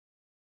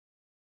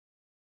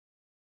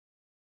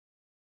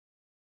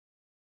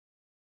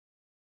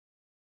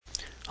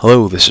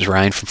Hello, this is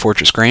Ryan from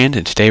Fortress Grand,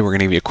 and today we're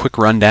going to give you a quick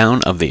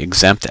rundown of the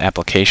Exempt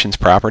Applications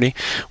property,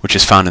 which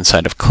is found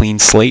inside of Clean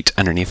Slate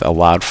underneath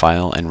Allowed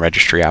File and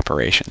Registry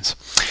Operations.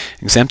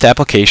 Exempt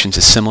Applications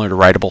is similar to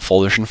writable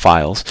folders and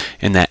files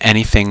in that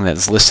anything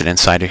that's listed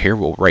inside of here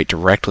will write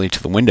directly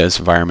to the Windows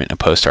environment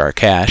opposed to our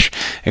cache,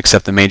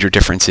 except the major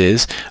difference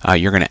is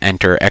you're going to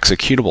enter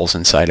executables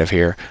inside of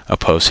here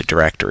opposed to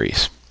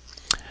directories.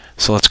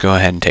 So let's go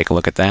ahead and take a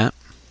look at that.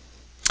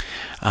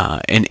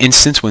 An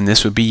instance when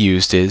this would be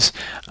used is,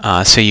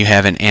 say you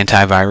have an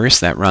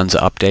antivirus that runs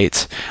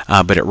updates,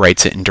 but it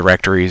writes it in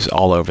directories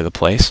all over the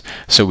place.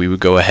 So we would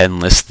go ahead and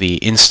list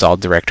the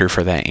installed directory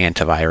for that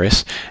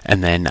antivirus,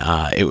 and then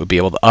it would be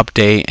able to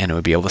update, and it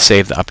would be able to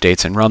save the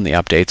updates and run the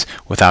updates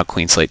without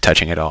Clean Slate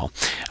touching it all.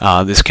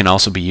 This can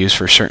also be used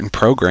for certain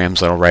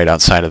programs that will write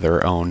outside of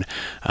their own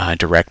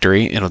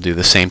directory. It'll do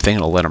the same thing.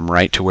 It'll let them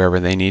write to wherever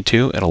they need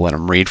to. It'll let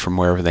them read from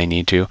wherever they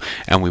need to,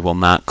 and we will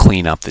not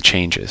clean up the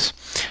changes.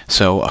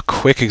 So a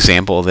quick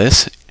example of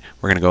this,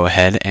 we're going to go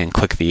ahead and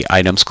click the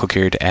items, click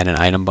here to add an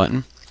item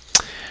button,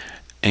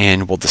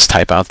 and we'll just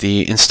type out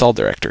the install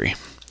directory.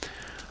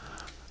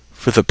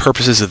 For the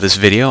purposes of this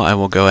video, I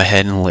will go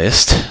ahead and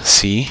list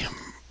C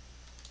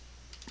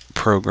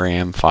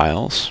program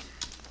files,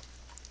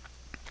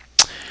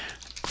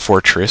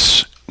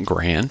 Fortress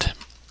Grand,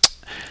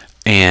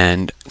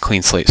 and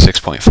Clean Slate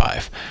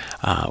 6.5.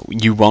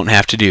 You won't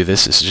have to do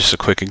this. This is just a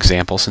quick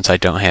example since I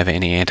don't have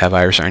any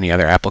antivirus or any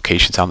other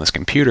applications on this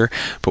computer.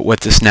 But what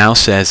this now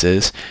says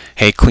is,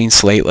 hey, Clean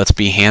Slate, let's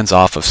be hands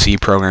off of C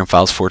program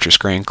files, Fortress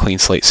Grand, Clean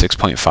Slate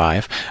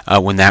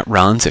 6.5. When that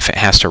runs, if it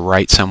has to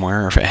write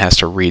somewhere, or if it has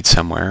to read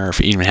somewhere, or if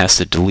it even has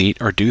to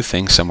delete or do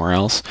things somewhere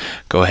else,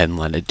 go ahead and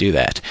let it do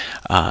that.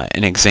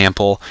 An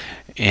example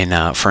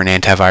for an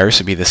antivirus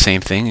would be the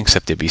same thing,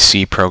 except it'd be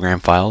C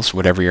program files,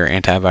 whatever your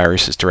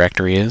antivirus's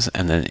directory is,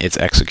 and then it's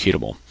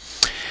executable.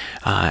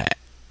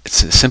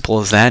 It's as simple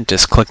as that,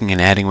 just clicking and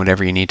adding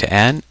whatever you need to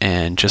add,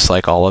 and just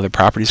like all other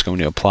properties, going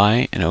to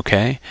apply and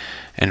OK,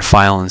 and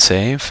file and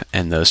save,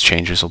 and those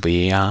changes will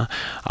be on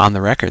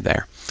the record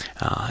there.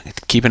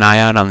 Keep an eye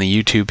out on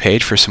the YouTube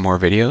page for some more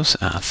videos.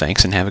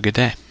 Thanks and have a good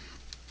day.